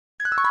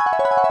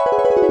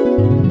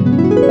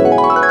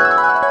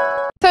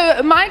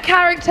So my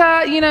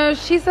character, you know,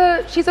 she's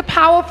a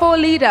powerful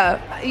leader.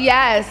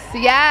 Yes,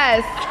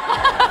 yes.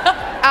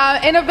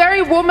 In a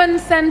very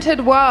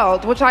woman-centered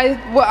world, which I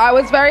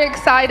was very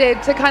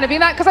excited to kind of be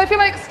that, because I feel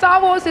like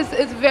Star Wars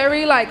is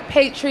very like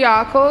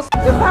patriarchal.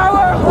 The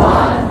power of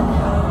one,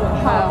 the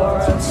power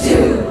of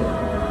two,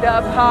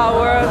 the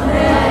power of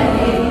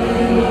many.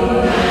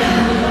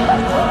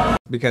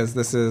 Because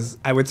this is,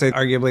 I would say,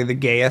 arguably the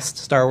gayest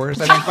Star Wars,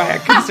 I think, by a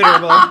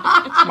considerable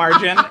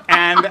margin.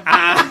 And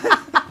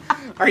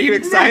are you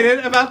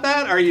excited about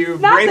that? Are you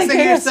bracing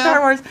yourself?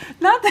 Star Wars.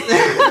 Not the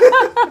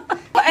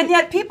And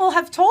yet people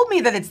have told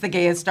me that it's the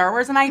gayest Star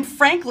Wars, and I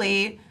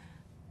frankly...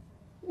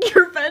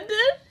 You're offended?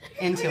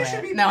 Into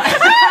it. No.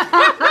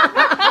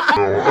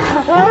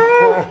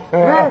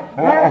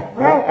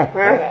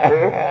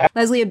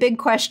 Leslie, a big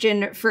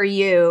question for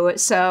you.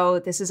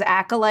 So this is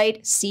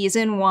Acolyte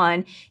Season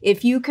 1.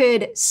 If you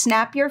could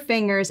snap your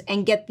fingers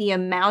and get the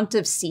amount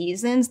of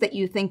seasons that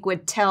you think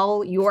would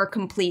tell your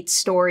complete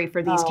story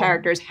for these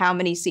characters, how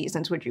many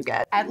seasons would you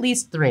get? At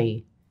least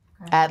 3.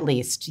 Okay. At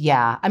least,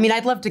 yeah. I mean,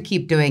 I'd love to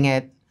keep doing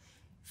it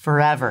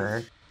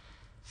forever.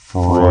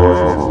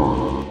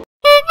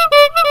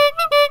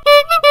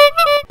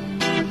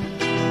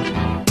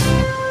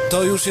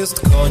 To już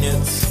jest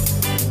koniec,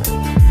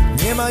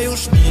 nie ma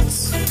już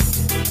nic.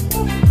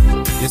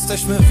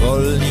 Jesteśmy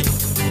wolni,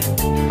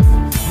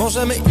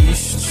 możemy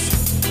iść.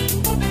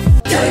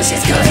 To już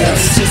jest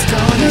koniec,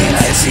 nie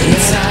ma już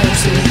nic.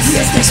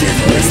 Jesteśmy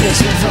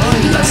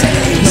wolni,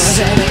 możemy iść.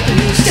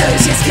 To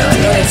już jest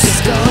koniec,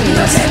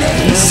 możemy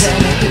iść.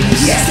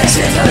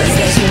 Jesteśmy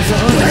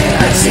wolni,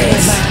 nie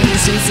ma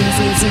już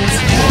nic.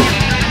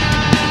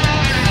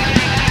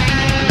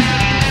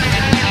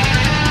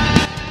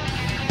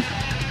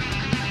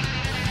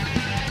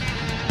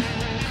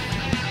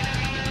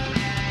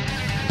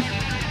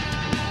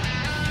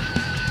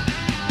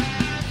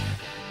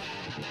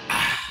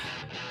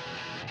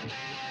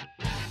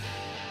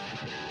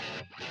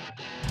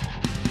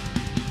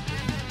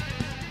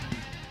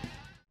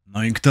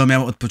 No i kto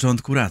miał od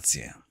początku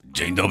rację?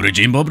 Dzień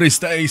dobry, z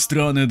tej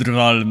strony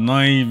DRWAL.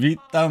 No i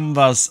witam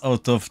was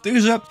oto w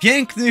tychże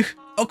pięknych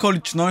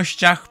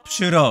okolicznościach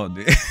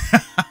przyrody.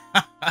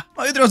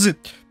 Moi drodzy,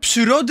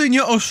 przyrody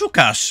nie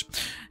oszukasz,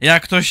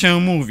 jak to się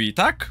mówi,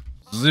 tak?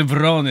 Z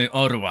wrony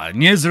orła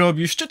nie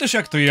zrobisz, czy też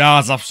jak to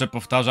ja zawsze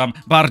powtarzam,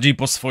 bardziej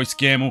po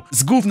swojskiemu,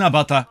 z gówna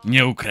bata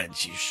nie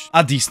ukręcisz.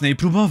 A Disney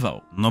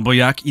próbował, no bo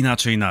jak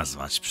inaczej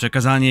nazwać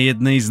przekazanie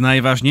jednej z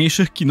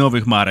najważniejszych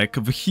kinowych marek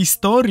w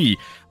historii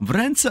w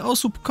ręce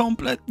osób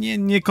kompletnie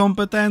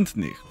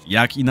niekompetentnych.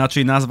 Jak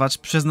inaczej nazwać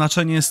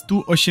przeznaczenie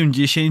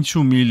 180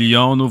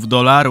 milionów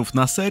dolarów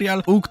na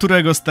serial, u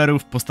którego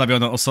sterów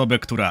postawiono osobę,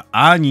 która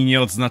ani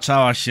nie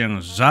odznaczała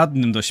się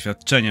żadnym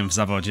doświadczeniem w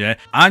zawodzie,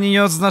 ani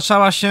nie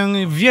odznaczała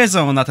się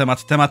wiedzą na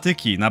temat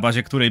tematyki, na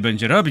bazie której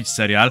będzie robić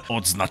serial,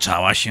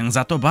 odznaczała się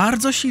za to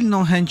bardzo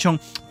silną chęcią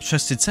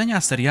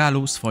przesycenia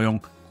serialu swoją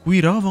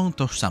queerową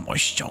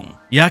tożsamością.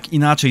 Jak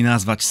inaczej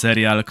nazwać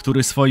serial,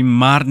 który swoim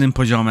marnym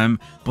poziomem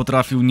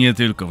potrafił nie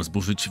tylko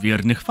wzburzyć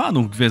wiernych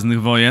fanów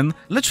Gwiezdnych Wojen,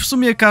 lecz w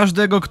sumie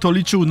każdego, kto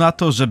liczył na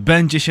to, że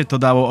będzie się to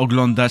dało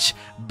oglądać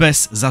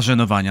bez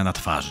zażenowania na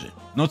twarzy.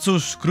 No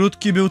cóż,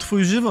 krótki był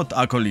twój żywot,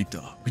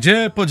 Akolito.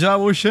 Gdzie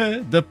podziało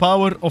się the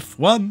power of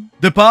one,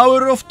 the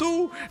power of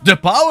two, the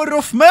power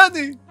of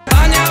many?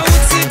 Bania u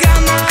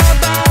cygana,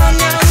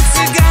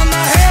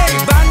 hej!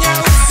 Bania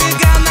u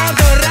cygana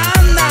do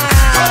rana!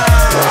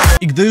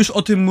 I gdy już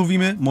o tym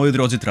mówimy, moi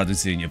drodzy,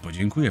 tradycyjnie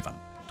podziękuję wam.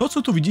 To,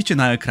 co tu widzicie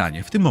na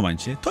ekranie w tym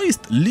momencie, to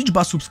jest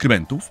liczba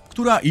subskrybentów,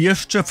 która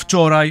jeszcze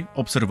wczoraj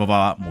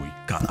obserwowała mój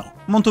kanał.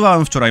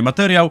 Montowałem wczoraj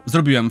materiał,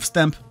 zrobiłem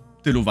wstęp,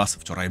 tylu was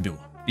wczoraj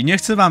było. I nie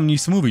chcę wam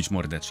nic mówić,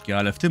 mordeczki,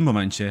 ale w tym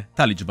momencie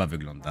ta liczba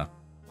wygląda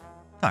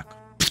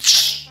tak.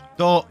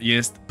 To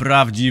jest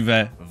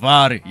prawdziwe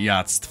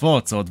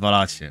wariactwo, co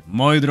odwalacie.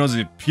 Moi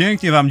drodzy,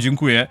 pięknie wam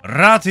dziękuję.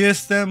 Rad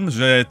jestem,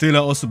 że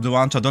tyle osób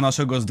dołącza do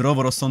naszego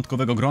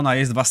zdroworozsądkowego grona.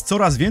 Jest was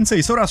coraz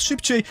więcej, coraz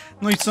szybciej.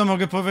 No i co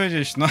mogę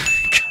powiedzieć? No,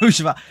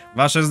 kuźwa,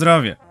 wasze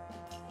zdrowie.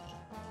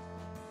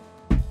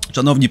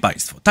 Szanowni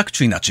Państwo, tak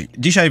czy inaczej,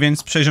 dzisiaj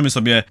więc przejrzymy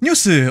sobie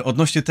newsy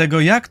odnośnie tego,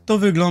 jak to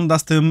wygląda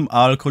z tym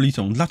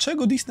Akolitą.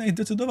 Dlaczego Disney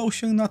zdecydował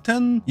się na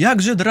ten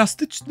jakże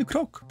drastyczny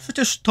krok?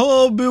 Przecież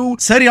to był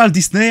serial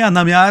Disneya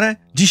na miarę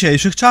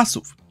dzisiejszych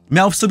czasów.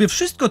 Miał w sobie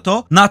wszystko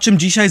to, na czym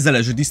dzisiaj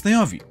zależy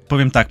Disneyowi.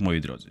 Powiem tak,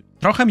 moi drodzy,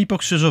 trochę mi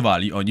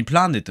pokrzyżowali oni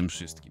plany tym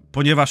wszystkim,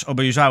 ponieważ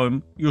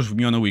obejrzałem już w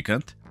miniony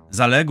weekend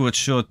zaległe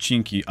 3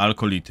 odcinki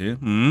Akolity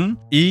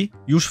i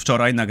już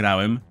wczoraj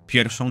nagrałem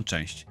pierwszą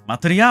część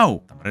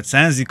materiału, tam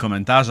recenzji,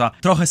 komentarza,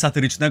 trochę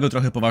satyrycznego,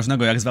 trochę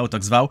poważnego, jak zwał,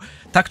 tak zwał.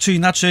 Tak czy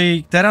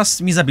inaczej,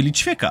 teraz mi zabili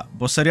ćwieka,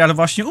 bo serial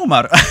właśnie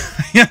umarł.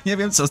 Ja nie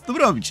wiem, co z tym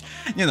robić.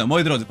 Nie no,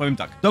 moi drodzy, powiem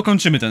tak,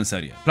 dokończymy tę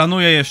serię.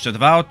 Planuję jeszcze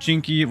 2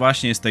 odcinki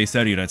właśnie z tej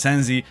serii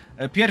recenzji.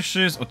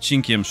 Pierwszy z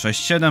odcinkiem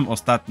 6-7,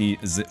 ostatni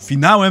z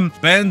finałem.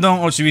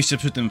 Będą oczywiście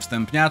przy tym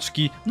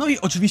wstępniaczki. No i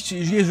oczywiście,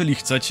 jeżeli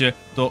chcecie,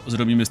 to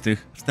zrobimy z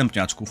tych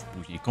wstępniaczków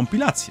później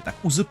kompilację. Tak,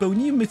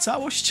 uzupełnimy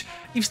całość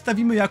i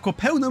wstawimy jako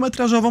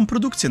pełnometrażową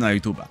produkcję na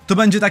YouTube'a. To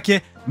będzie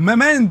takie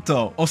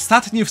memento,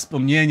 ostatnie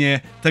wspomnienie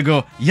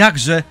tego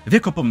jakże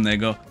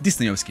wiekopomnego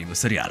disneyowskiego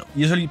serialu.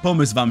 Jeżeli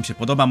pomysł wam się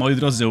podoba, moi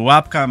drodzy,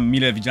 łapka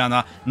mile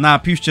widziana,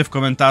 napiszcie w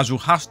komentarzu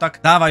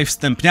hashtag dawaj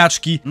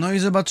wstępniaczki, no i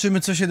zobaczymy,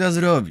 co się da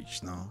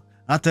zrobić, no.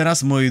 A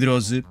teraz, moi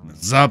drodzy,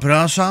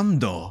 zapraszam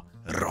do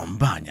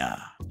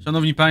rąbania.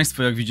 Szanowni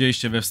Państwo, jak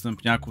widzieliście we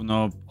wstępniaku,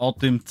 no o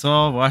tym,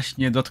 co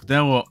właśnie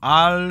dotknęło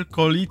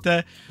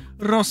Akolitę,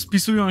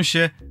 rozpisują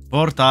się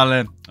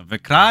portale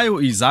w kraju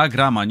i za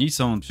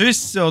granicą.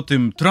 Wszyscy o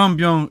tym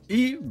trąbią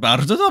i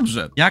bardzo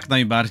dobrze. Jak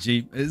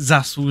najbardziej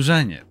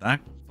zasłużenie,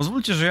 tak?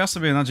 Pozwólcie, że ja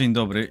sobie na dzień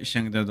dobry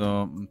sięgnę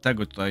do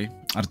tego tutaj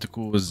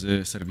artykułu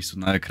z serwisu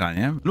na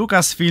ekranie.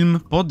 Lucasfilm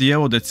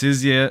podjęło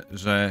decyzję,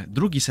 że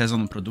drugi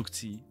sezon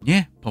produkcji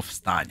nie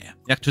powstanie.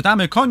 Jak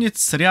czytamy, koniec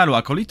serialu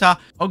Akolita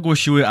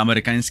ogłosiły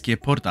amerykańskie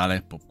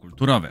portale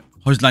popkulturowe.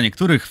 Choć dla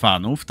niektórych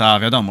fanów ta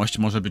wiadomość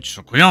może być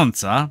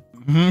szokująca,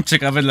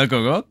 ciekawe dla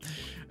kogo,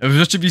 w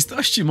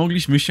rzeczywistości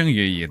mogliśmy się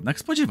jej jednak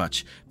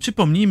spodziewać.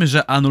 Przypomnijmy,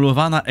 że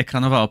anulowana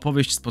ekranowa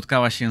opowieść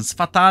spotkała się z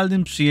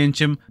fatalnym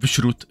przyjęciem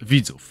wśród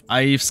widzów,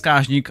 a jej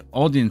wskaźnik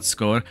Audience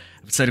Score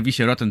w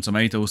serwisie Rotten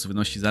Tomatoes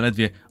wynosi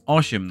zaledwie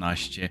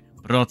 18%.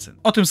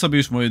 O tym sobie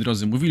już, moi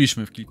drodzy,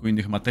 mówiliśmy w kilku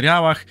innych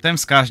materiałach. Ten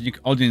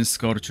wskaźnik Audience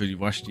Score, czyli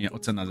właśnie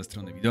ocena ze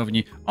strony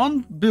widowni,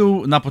 on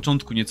był na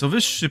początku nieco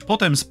wyższy,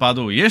 potem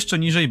spadł jeszcze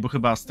niżej, bo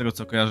chyba z tego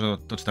co kojarzę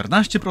to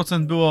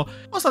 14% było.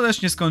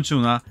 Ostatecznie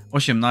skończył na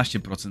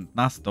 18%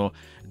 na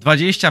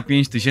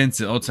 125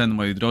 000 ocen,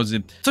 moi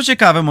drodzy. Co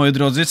ciekawe, moi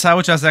drodzy,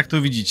 cały czas jak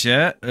tu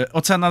widzicie,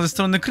 ocena ze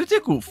strony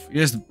krytyków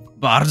jest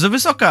bardzo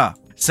wysoka.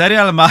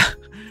 Serial ma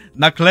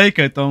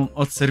naklejkę tą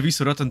od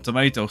serwisu Rotten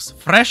Tomatoes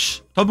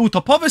Fresh. To był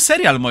topowy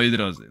serial, moi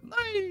drodzy. No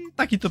i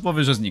taki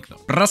topowy, że zniknął.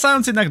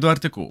 Wracając jednak do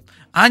artykułu.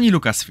 Ani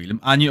Lucasfilm,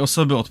 ani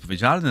osoby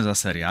odpowiedzialne za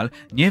serial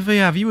nie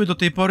wyjawiły do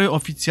tej pory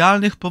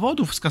oficjalnych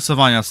powodów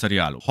skasowania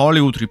serialu.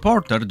 Hollywood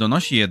Reporter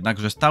donosi jednak,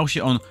 że stał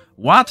się on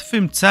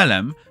łatwym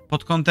celem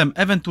pod kątem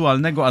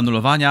ewentualnego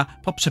anulowania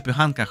po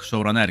przepychankach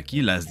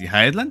showrunnerki Leslie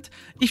Headland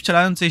i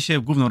wcielającej się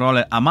w główną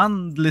rolę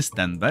Amandy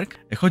Stenberg.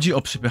 Chodzi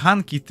o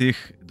przepychanki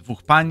tych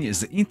dwóch pań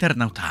z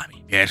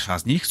internautami. Pierwsza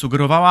z nich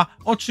sugerowała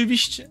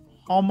oczywiście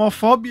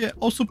homofobię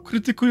osób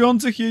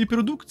krytykujących jej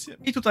produkcję.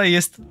 I tutaj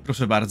jest,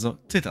 proszę bardzo,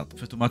 cytat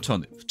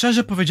przetłumaczony.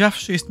 Szczerze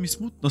powiedziawszy, jest mi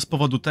smutno z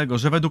powodu tego,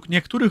 że według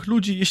niektórych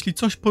ludzi, jeśli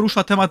coś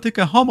porusza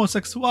tematykę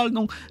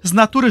homoseksualną, z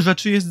natury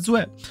rzeczy jest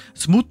złe.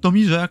 Smutno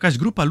mi, że jakaś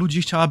grupa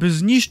ludzi chciałaby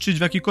zniszczyć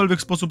w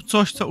jakikolwiek sposób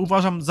coś, co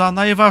uważam za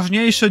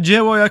najważniejsze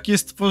dzieło, jakie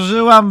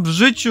stworzyłam w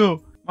życiu.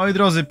 Moi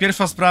drodzy,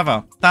 pierwsza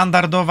sprawa.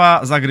 Standardowa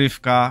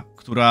zagrywka,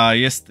 która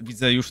jest,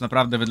 widzę, już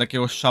naprawdę wedle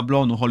jakiegoś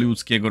szablonu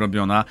hollywoodzkiego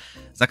robiona.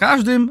 Za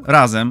każdym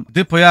razem,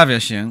 gdy pojawia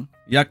się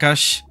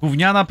jakaś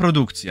gówniana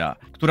produkcja,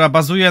 która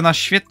bazuje na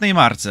świetnej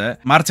marce,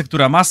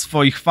 która ma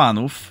swoich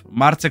fanów,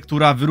 marce,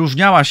 która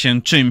wyróżniała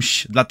się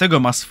czymś, dlatego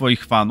ma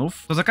swoich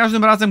fanów, to za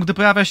każdym razem, gdy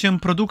pojawia się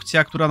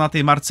produkcja, która na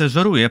tej marce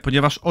żeruje,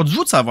 ponieważ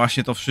odrzuca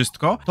właśnie to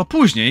wszystko, to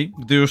później,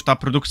 gdy już ta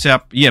produkcja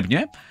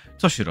jebnie,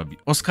 co się robi?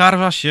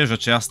 Oskarża się,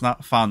 rzecz jasna,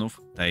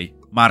 fanów tej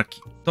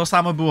marki. To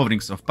samo było w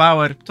Rings of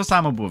Power, to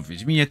samo było w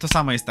Wiedźminie, to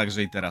samo jest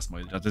także i teraz,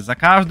 moi drodzy. Za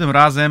każdym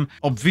razem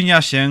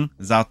obwinia się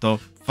za to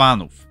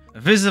fanów.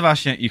 Wyzywa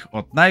się ich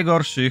od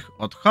najgorszych,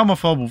 od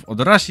homofobów,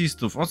 od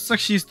rasistów, od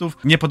seksistów.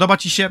 Nie podoba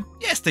ci się?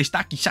 Jesteś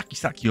taki, siaki,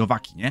 saki,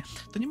 owaki, nie?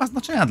 To nie ma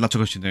znaczenia,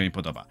 dlaczego ci się to nie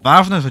podoba.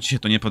 Ważne, że ci się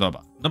to nie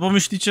podoba. No bo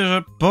myślicie,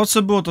 że po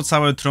co było to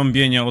całe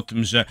trąbienie o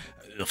tym, że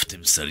w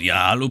tym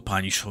serialu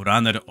pani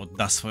showrunner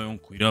odda swoją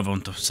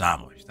queerową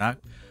tożsamość, tak?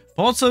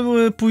 Po co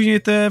były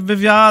później te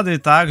wywiady,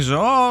 tak, że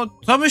o,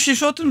 co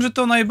myślisz o tym, że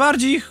to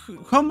najbardziej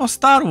homo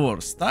Star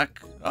Wars,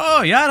 tak?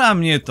 O, jara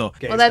mnie to.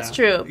 Well, that's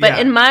true, but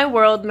in my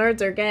world,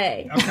 nerds are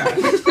gay. Okay.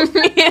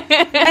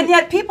 And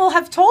yet people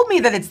have told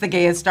me that it's the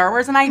gayest Star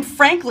Wars, and I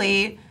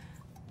frankly...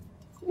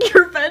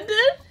 You're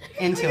offended?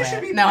 Into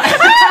it. No.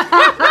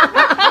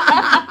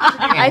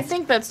 I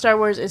think that Star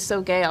Wars is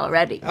so gay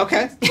already.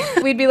 Okay.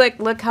 We'd be like,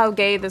 look how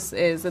gay this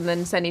is, and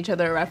then send each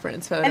other a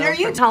reference photo. And are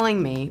you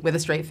telling me, with a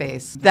straight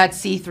face, that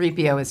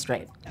C-3PO is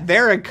straight?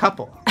 They're a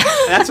couple.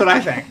 That's what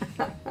I think.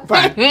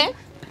 But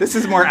this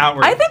is more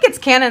outward. I think it's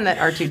canon that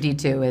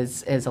R2-D2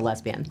 is a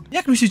lesbian.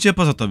 Jak myślicie,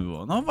 po co to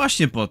było? No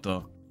właśnie po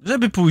to,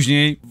 żeby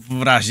później,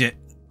 w razie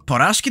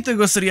porażki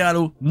tego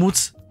serialu,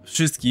 móc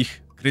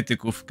wszystkich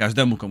krytyków,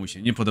 każdemu komu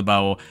się nie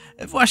podobało,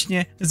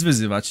 właśnie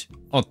zwyzywać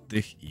od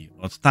tych i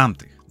od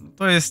tamtych.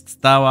 To jest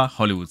stała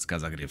hollywoodzka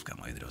zagrywka,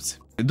 moi drodzy.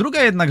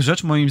 Druga jednak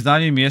rzecz, moim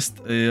zdaniem,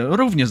 jest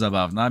równie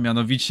zabawna,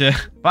 mianowicie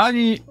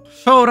pani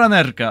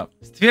showrunnerka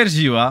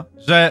stwierdziła,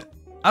 że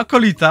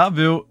Akolita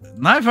był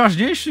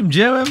najważniejszym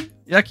dziełem,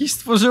 jaki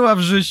stworzyła w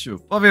życiu.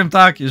 Powiem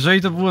tak,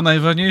 jeżeli to było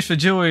najważniejsze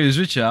dzieło jej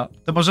życia,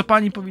 to może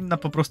pani powinna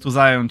po prostu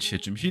zająć się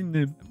czymś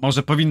innym.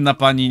 Może powinna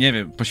pani, nie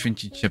wiem,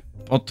 poświęcić się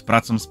pod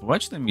pracą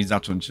społeczną i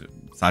zacząć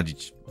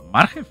sadzić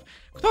marchew?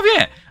 Kto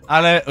wie,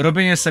 ale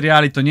robienie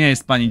seriali to nie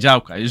jest pani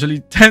działka.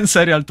 Jeżeli ten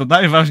serial to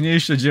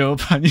najważniejsze dzieło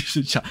pani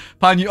życia,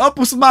 pani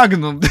opus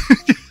magnum.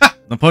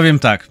 No powiem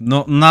tak,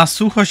 no na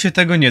sucho się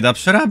tego nie da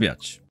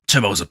przerabiać.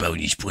 Trzeba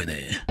uzupełnić płyny.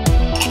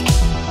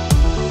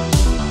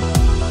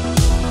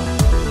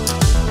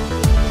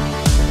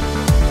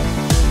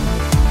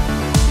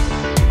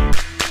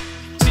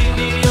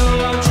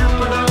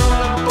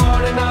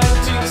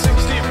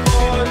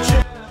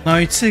 No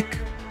i cyk.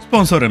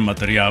 Sponsorem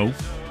materiału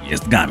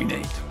jest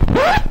Gaminate.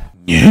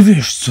 Nie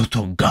wiesz, co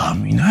to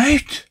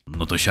Gaminate?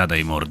 No to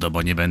siadaj, mordo,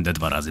 bo nie będę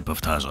 2 razy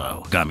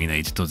powtarzał.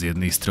 Gaminate to z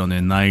jednej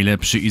strony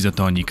najlepszy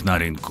izotonik na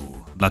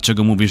rynku.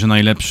 Dlaczego mówię, że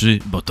najlepszy?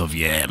 Bo to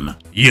wiem.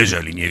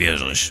 Jeżeli nie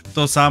wierzysz,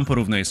 to sam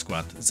porównaj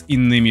skład z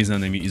innymi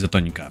znanymi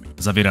izotonikami.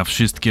 Zawiera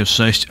wszystkie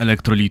 6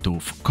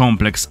 elektrolitów,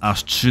 kompleks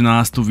aż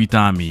 13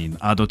 witamin,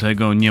 a do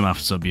tego nie ma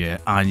w sobie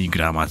ani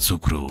grama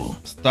cukru.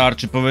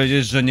 Starczy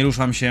powiedzieć, że nie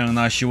ruszam się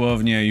na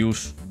siłownię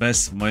już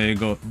bez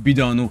mojego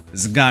bidonu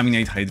z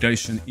Gaminate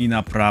Hydration i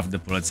naprawdę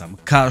polecam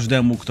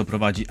każdemu, kto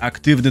prowadzi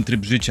aktywny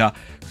tryb życia,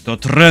 kto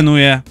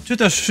trenuje, czy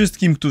też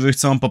wszystkim, którzy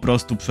chcą po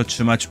prostu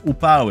przetrzymać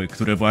upały,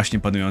 które właśnie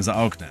panują za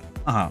oknem.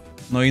 Aha,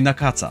 no i na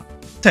kaca.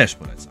 Też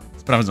polecam.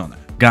 Sprawdzone.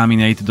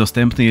 Gaminate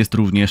dostępny jest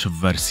również w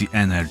wersji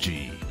Energy.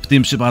 W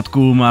tym przypadku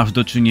masz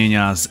do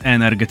czynienia z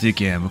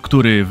energetykiem,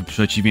 który w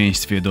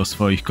przeciwieństwie do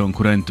swoich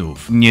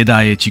konkurentów nie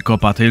daje ci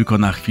kopa tylko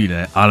na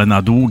chwilę, ale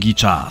na długi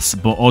czas,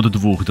 bo od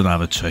 2 do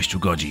nawet 6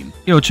 godzin.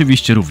 I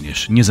oczywiście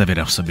również nie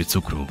zawiera w sobie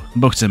cukru,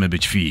 bo chcemy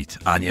być fit,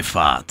 a nie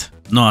fat.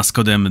 No a z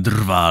kodem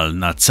DRWAL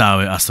na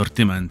cały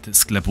asortyment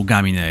sklepu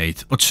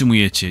Gaminate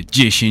otrzymujecie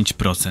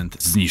 10%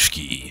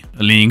 zniżki.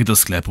 Link do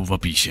sklepu w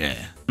opisie.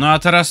 No a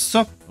teraz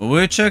co?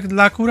 Łyczek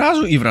dla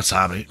kurażu i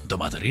wracamy do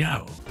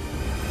materiału.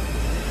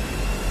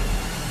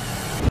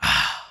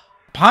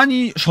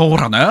 Pani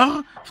showrunner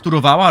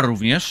wtórowała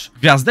również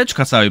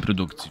gwiazdeczka całej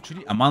produkcji,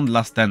 czyli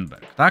Amanda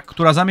Stenberg, tak?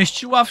 Która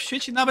zamieściła w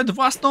sieci nawet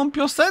własną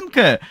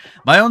piosenkę,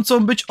 mającą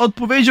być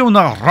odpowiedzią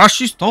na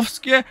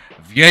rasistowskie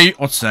w jej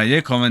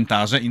ocenie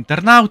komentarze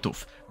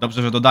internautów.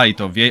 Dobrze, że dodali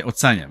to w jej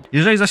ocenie.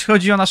 Jeżeli zaś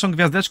chodzi o naszą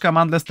gwiazdeczkę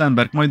Amandę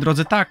Stenberg, moi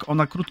drodzy, tak,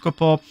 ona krótko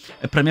po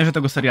premierze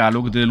tego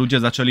serialu, gdy ludzie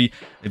zaczęli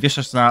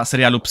wieszać na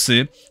serialu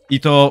psy, i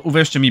to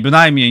uwierzcie mi,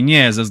 bynajmniej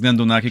nie ze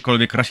względu na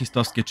jakiekolwiek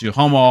rasistowskie czy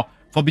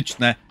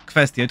homofobiczne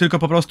kwestie, tylko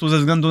po prostu ze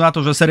względu na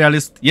to, że serial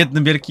jest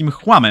jednym wielkim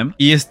chłamem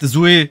i jest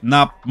zły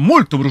na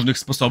multum różnych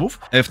sposobów.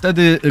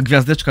 Wtedy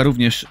gwiazdeczka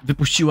również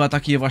wypuściła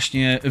takie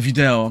właśnie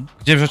wideo,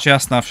 gdzie rzecz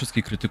jasna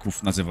wszystkich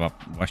krytyków nazywa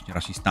właśnie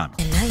rasistami.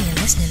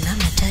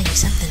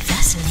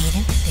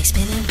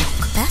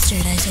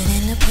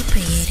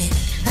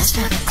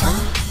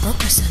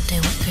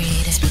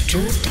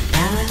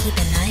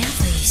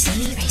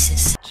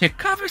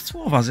 Ciekawe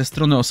słowa ze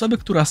strony osoby,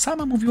 która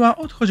sama mówiła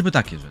od choćby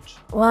takie rzeczy.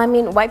 Well, I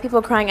mean, white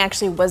people crying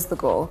actually was the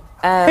goal.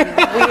 It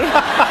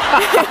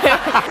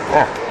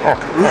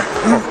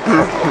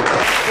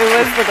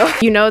was the goal.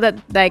 You know that,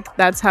 like,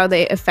 that's how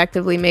they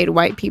effectively made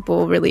white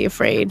people really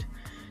afraid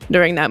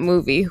during that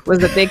movie, was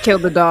that they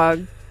killed the dog.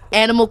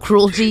 Animal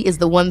cruelty is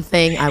the one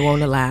thing I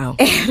won't allow.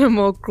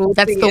 Animal cruelty.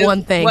 That's the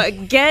one thing.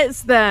 What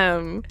gets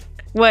them?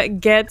 What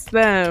gets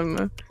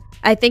them?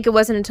 I think it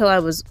wasn't until I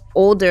was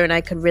older and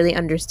I could really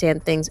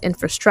understand things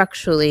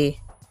infrastructurally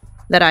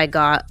that I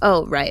got,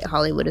 oh, right,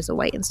 Hollywood is a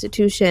white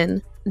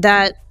institution.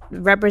 That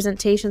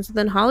representations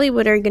within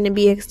Hollywood are going to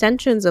be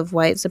extensions of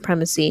white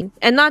supremacy.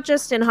 And not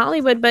just in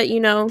Hollywood, but, you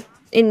know,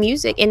 in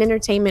music, in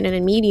entertainment, and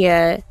in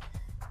media.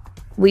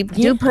 We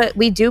do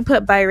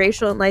put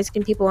biracial and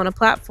light-skinned people on a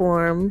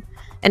platform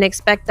and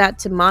expect that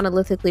to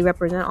monolithically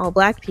represent all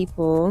black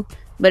people.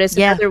 But it's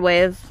another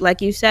way of,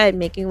 like you said,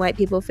 making white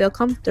people feel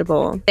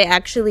comfortable. They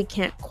actually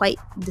can't quite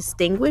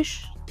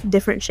distinguish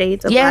different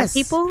shades of black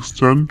people.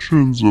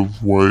 Extensions of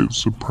white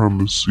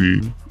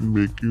supremacy,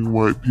 making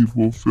white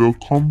people feel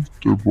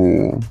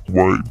comfortable.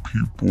 White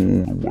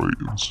people,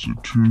 white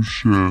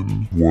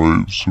institution,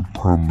 white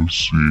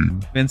supremacy.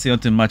 Więcej o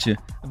tym macie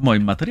w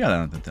moim materiale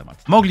na ten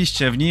temat.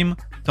 Mogliście w nim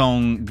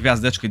tą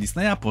gwiazdeczkę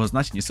Disneya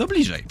poznać nieco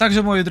bliżej.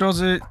 Także, moi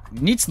drodzy,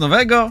 nic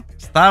nowego,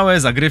 stałe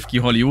zagrywki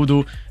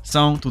Hollywoodu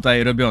są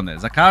tutaj robione.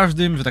 Za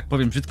każdym, że tak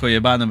powiem, brzydko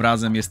jebanym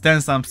razem jest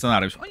ten sam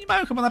scenariusz. Oni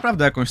mają chyba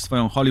naprawdę jakąś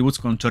swoją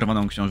hollywoodzką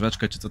czerwoną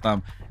książeczkę, czy co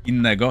tam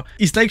innego.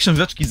 I z tej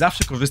książeczki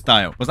zawsze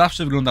korzystają, bo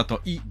zawsze wygląda to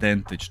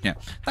identycznie.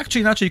 Tak czy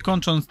inaczej,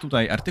 kończąc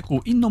tutaj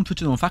artykuł, inną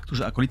przyczyną faktu,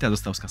 że Akolita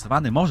został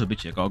skasowany, może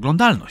być jego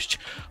oglądalność.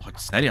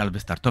 Choć serial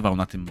wystartował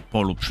na tym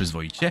polu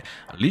przyzwoicie,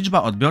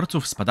 liczba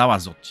odbiorców spadała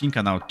z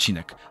odcinka na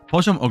odcinek.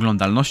 Poziom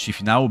oglądalności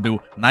finału był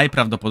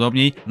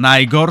najprawdopodobniej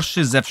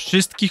najgorszy ze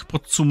wszystkich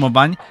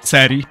podsumowań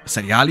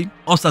seriali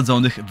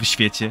osadzonych w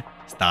świecie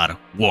Star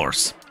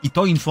Wars. I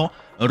to info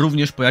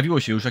również pojawiło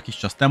się już jakiś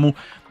czas temu.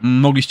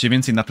 Mogliście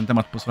więcej na ten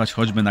temat posłuchać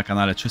choćby na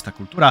kanale Czysta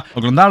Kultura.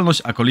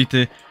 Oglądalność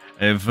Akolity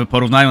w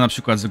porównaniu na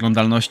przykład z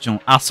oglądalnością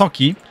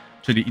Asoki,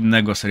 czyli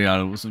innego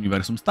serialu z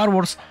uniwersum Star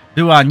Wars,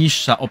 była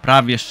niższa o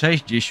prawie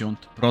 60%.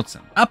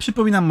 A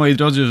przypominam, moi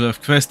drodzy, że w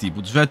kwestii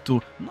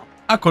budżetu,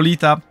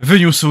 Akolita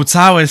wyniósł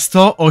całe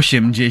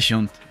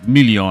 $180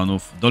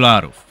 milionów.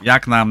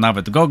 Jak nam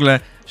nawet Google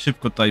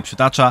szybko tutaj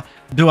przytacza,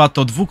 była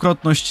to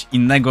dwukrotność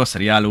innego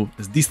serialu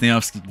z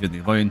disneyowskich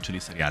Gwiezdnych Wojen,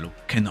 czyli serialu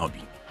Kenobi.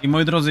 I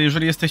moi drodzy,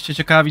 jeżeli jesteście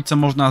ciekawi, co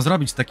można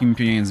zrobić z takimi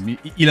pieniędzmi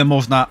i ile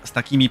można z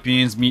takimi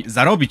pieniędzmi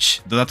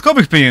zarobić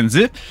dodatkowych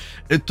pieniędzy,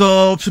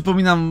 to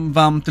przypominam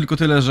wam tylko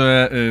tyle,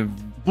 że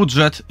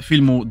budżet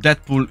filmu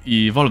Deadpool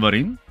i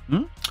Wolverine,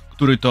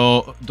 który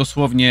to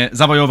dosłownie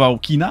zawojował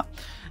kina,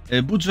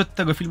 budżet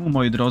tego filmu,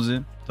 moi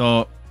drodzy,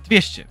 to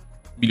 200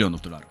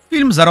 milionów dolarów.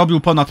 Film zarobił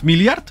ponad 1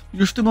 miliard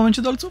już w tym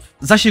momencie dolców,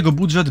 zaś jego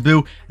budżet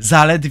był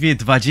zaledwie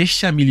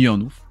 20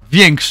 milionów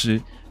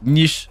większy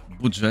niż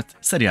budżet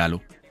serialu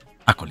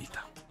Akolita.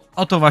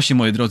 Oto właśnie,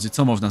 moi drodzy,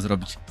 co można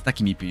zrobić z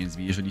takimi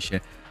pieniędzmi, jeżeli się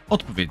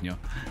odpowiednio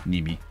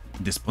nimi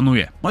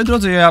dysponuje. Moi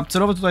drodzy, ja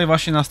celowo tutaj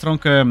właśnie na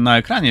stronkę na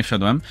ekranie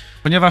wszedłem,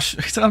 ponieważ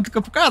chcę wam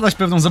tylko pokazać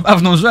pewną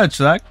zabawną rzecz,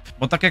 tak?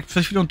 Bo tak jak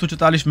przed chwilą tu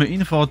czytaliśmy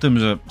info o tym,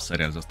 że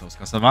serial został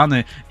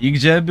skasowany i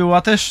gdzie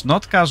była też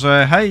notka,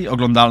 że hej,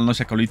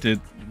 oglądalność Akolity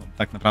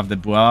tak naprawdę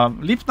była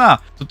lipna.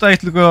 Tutaj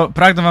tylko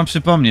pragnę wam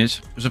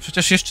przypomnieć, że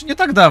przecież jeszcze nie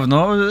tak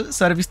dawno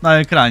serwis na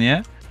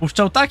ekranie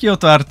puszczał takie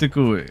oto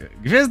artykuły.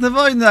 Gwiezdne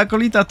Wojny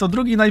Akolita to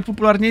drugi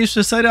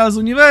najpopularniejszy serial z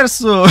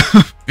uniwersum.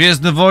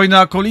 Gwiezdne Wojny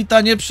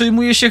Akolita nie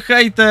przejmuje się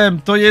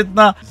hejtem. To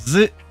jedna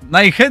z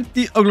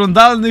najchętniej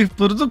oglądalnych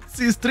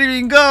produkcji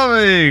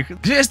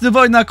streamingowych. Gwiezdne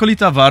Wojny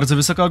Akolita, bardzo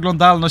wysoka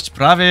oglądalność,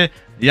 prawie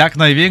jak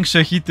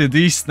największe hity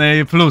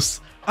Disney+.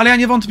 Ale ja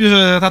nie wątpię,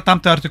 że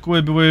tamte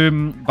artykuły były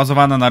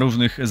bazowane na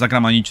różnych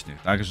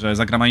zagranicznych, tak? Że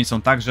za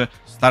granicą także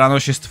starano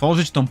się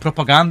stworzyć tą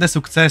propagandę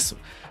sukcesu.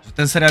 Że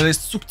ten serial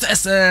jest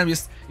sukcesem,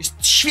 jest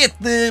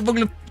świetny, w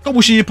ogóle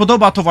komu się nie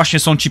podoba, to właśnie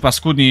są ci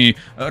paskudni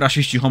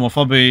rasiści,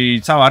 homofoby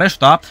i cała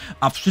reszta,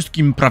 a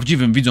wszystkim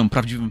prawdziwym widzom,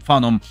 prawdziwym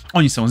fanom,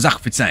 oni są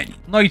zachwyceni.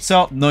 No i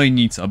co? No i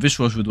nic.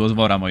 Wyszło źródło z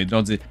wora, moi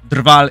drodzy.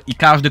 Drwal i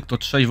każdy, kto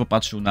trzeźwo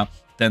patrzył na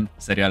ten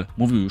serial,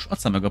 mówił już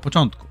od samego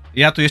początku.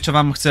 Ja tu jeszcze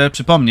wam chcę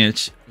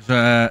przypomnieć,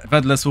 że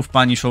wedle słów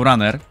pani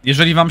showrunner,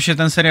 jeżeli wam się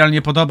ten serial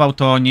nie podobał,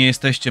 to nie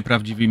jesteście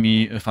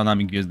prawdziwymi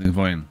fanami Gwiezdnych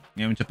Wojen.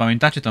 Nie wiem, czy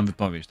pamiętacie tę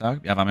wypowiedź, tak?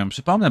 Ja wam ją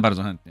przypomnę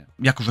bardzo chętnie.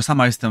 Jako że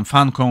sama jestem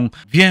fanką,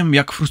 wiem,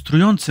 jak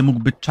frustrujący mógł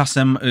być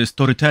czasem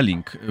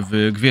storytelling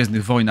w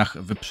Gwiezdnych Wojnach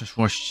w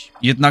przeszłości.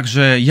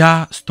 Jednakże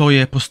ja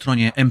stoję po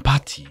stronie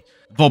empatii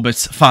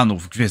wobec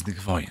fanów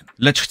Gwiezdnych Wojen.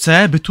 Lecz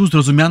chcę, by tu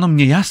zrozumiano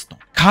mnie jasno.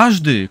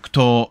 Każdy,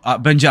 kto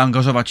będzie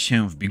angażować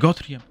się w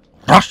bigotrię,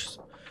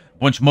 rasizm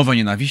bądź mowę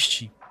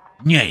nienawiści,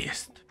 nie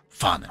jest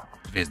fanem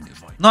Gwiezdnych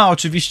Wojen. No a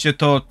oczywiście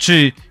to,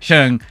 czy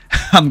się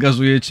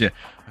angażujecie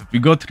w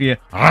bigotrię,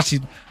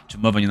 rasizm czy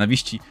mowę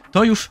nienawiści,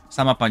 to już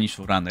sama pani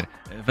showrunner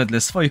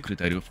wedle swoich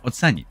kryteriów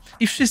oceni.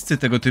 I wszyscy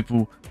tego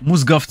typu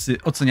mózgowcy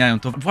oceniają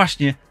to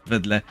właśnie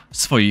wedle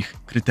swoich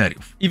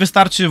kryteriów. I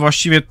wystarczy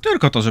właściwie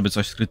tylko to, żeby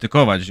coś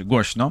skrytykować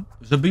głośno,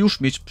 żeby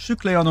już mieć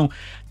przyklejoną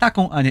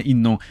taką, a nie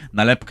inną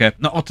nalepkę.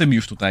 No o tym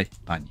już tutaj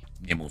pani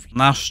nie mówi.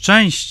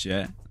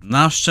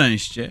 Na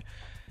szczęście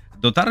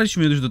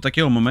dotarliśmy już do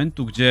takiego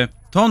momentu, gdzie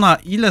to, na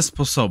ile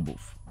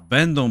sposobów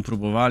będą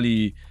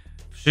próbowali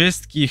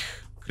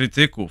wszystkich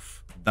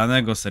krytyków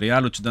danego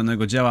serialu czy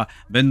danego dzieła,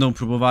 będą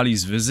próbowali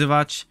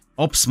zwyzywać,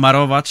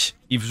 obsmarować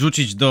i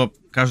wrzucić do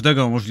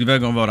każdego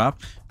możliwego wora,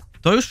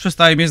 to już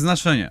przestaje mieć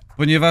znaczenie,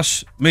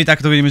 ponieważ my i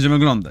tak tego nie będziemy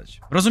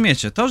oglądać.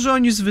 Rozumiecie? To, że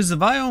oni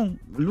zwyzywają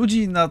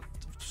ludzi na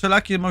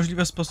wszelakie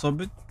możliwe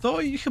sposoby,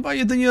 to i chyba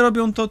jedynie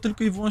robią to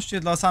tylko i wyłącznie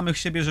dla samych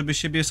siebie, żeby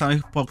siebie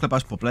samych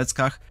poklepać po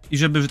pleckach i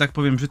żeby, że tak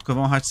powiem, brzydko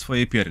wąchać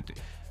swoje pierdy.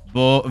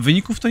 Bo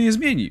wyników to nie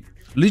zmieni,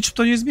 liczb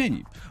to nie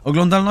zmieni,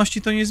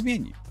 oglądalności to nie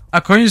zmieni.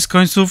 A koniec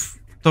końców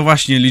to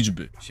właśnie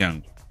liczby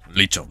się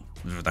liczą,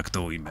 że tak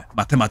to ujmę,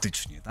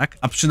 matematycznie, tak?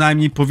 A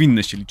przynajmniej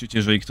powinny się liczyć,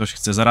 jeżeli ktoś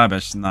chce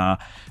zarabiać na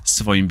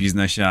swoim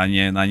biznesie, a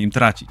nie na nim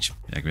tracić.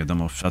 Jak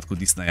wiadomo, w przypadku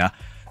Disneya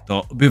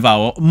to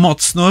bywało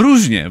mocno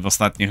różnie w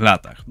ostatnich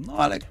latach. No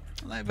ale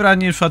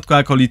najwyraźniej w przypadku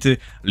Akolity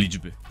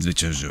liczby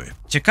zwyciężyły.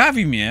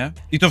 Ciekawi mnie,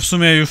 i to w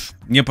sumie już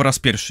nie po raz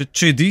pierwszy,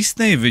 czy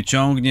Disney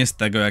wyciągnie z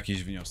tego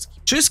jakieś wnioski.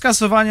 Czy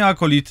skasowanie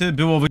Akolity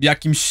było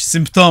jakimś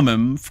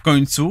symptomem w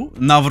końcu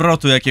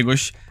nawrotu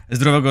jakiegoś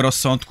zdrowego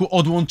rozsądku,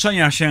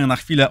 odłączenia się na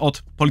chwilę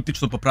od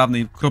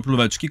polityczno-poprawnej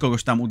kroplóweczki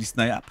kogoś tam u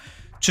Disneya?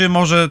 Czy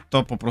może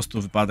to po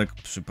prostu wypadek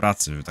przy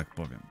pracy, że tak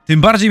powiem.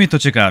 Tym bardziej mnie to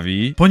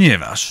ciekawi,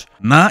 ponieważ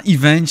na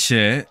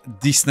evencie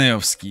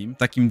disneyowskim,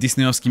 takim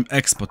disneyowskim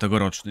expo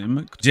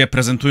tegorocznym, gdzie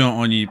prezentują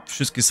oni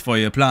wszystkie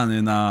swoje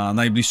plany na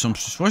najbliższą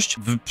przyszłość,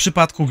 w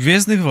przypadku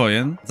Gwiezdnych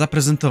Wojen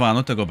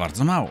zaprezentowano tego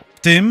bardzo mało. W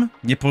tym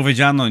nie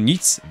powiedziano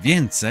nic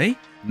więcej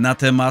na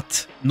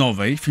temat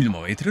nowej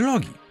filmowej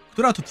trylogii,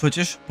 która tu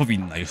przecież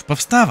powinna już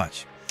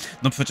powstawać.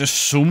 No przecież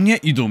szumnie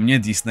i dumnie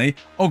Disney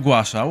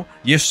ogłaszał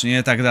jeszcze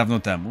nie tak dawno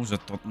temu, że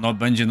to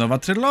będzie nowa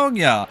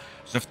trylogia,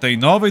 że w tej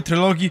nowej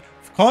trylogii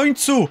w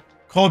końcu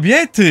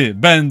kobiety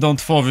będą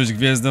tworzyć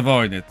Gwiezdne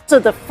Wojny.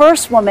 So the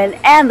first woman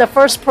and the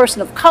first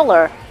person of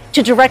color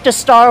to direct a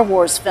Star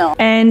Wars film.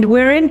 And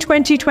we're in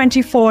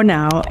 2024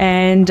 now,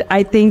 and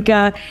I think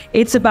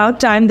it's about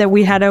time that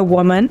we had a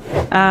woman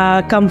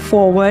come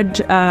forward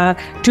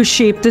to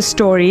shape the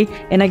story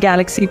in a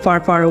galaxy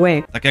far, far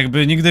away. Tak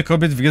jakby nigdy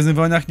kobiet w Gwiezdnych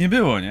Wojnach nie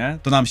było, nie?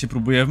 To nam się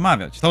próbuje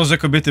wmawiać. To, że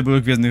kobiety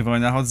były w Gwiezdnych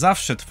Wojnach od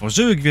zawsze,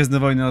 tworzyły Gwiezdne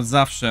Wojny od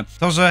zawsze,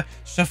 to, że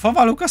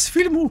szefowa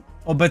Lucasfilmu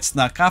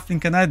obecna Kathleen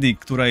Kennedy,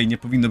 której nie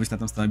powinno być na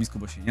tym stanowisku,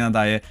 bo się nie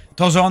nadaje.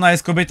 To, że ona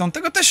jest kobietą,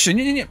 tego też się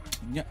nie.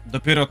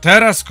 Dopiero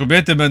teraz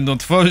kobiety będą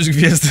tworzyć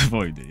Gwiezdne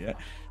Wojny, nie?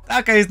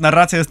 Taka jest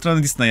narracja ze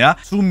strony Disneya,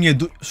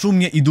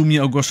 szumnie i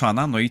dumnie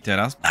ogłaszana, no i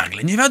teraz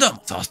nagle nie wiadomo,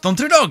 co z tą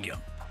trylogią.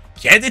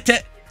 Kiedy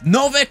te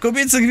nowe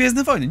kobiece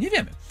Gwiezdne Wojny? Nie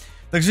wiemy.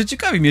 Także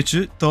ciekawi mnie,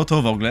 czy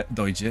to w ogóle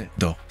dojdzie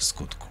do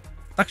skutku.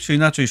 Tak czy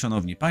inaczej,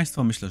 szanowni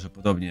państwo, myślę, że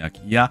podobnie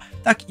jak i ja,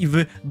 tak i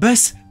wy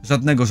bez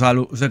żadnego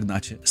żalu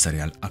żegnacie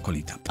serial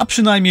Akolita. A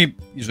przynajmniej,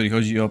 jeżeli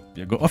chodzi o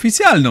jego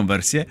oficjalną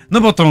wersję,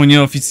 no bo tą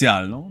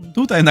nieoficjalną,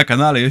 tutaj na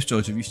kanale jeszcze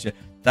oczywiście,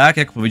 tak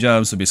jak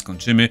powiedziałem sobie,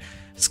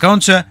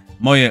 skończę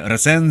moje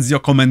recenzje,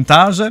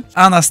 komentarze,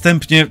 a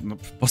następnie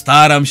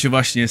postaram się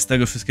właśnie z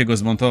tego wszystkiego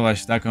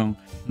zmontować taką,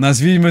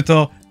 nazwijmy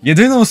to,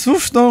 jedyną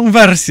słuszną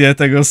wersję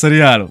tego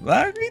serialu,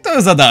 tak? I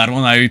to za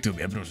darmo na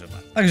YouTubie, proszę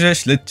bardzo. Także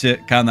śledźcie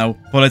kanał,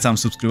 polecam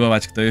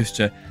subskrybować, kto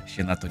jeszcze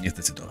się na to nie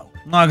zdecydował.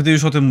 No a gdy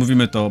już o tym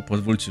mówimy, to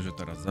pozwólcie, że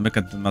teraz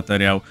zamykam ten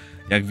materiał.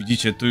 Jak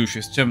widzicie, tu już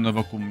jest ciemno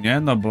wokół mnie,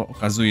 no bo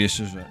okazuje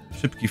się, że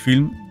szybki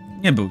film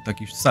nie był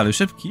taki wcale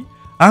szybki,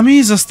 a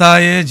mi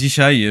zostaje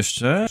dzisiaj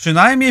jeszcze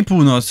przynajmniej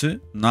północy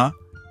na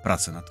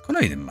pracę nad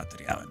kolejnym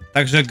materiałem.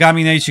 Także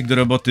gaminejcik do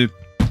roboty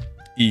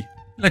i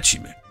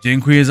lecimy.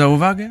 Dziękuję za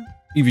uwagę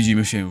i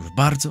widzimy się już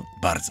bardzo,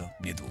 bardzo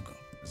niedługo.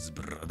 Z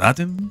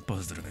brodatym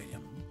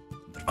pozdrowieniem.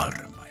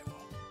 DRWAL.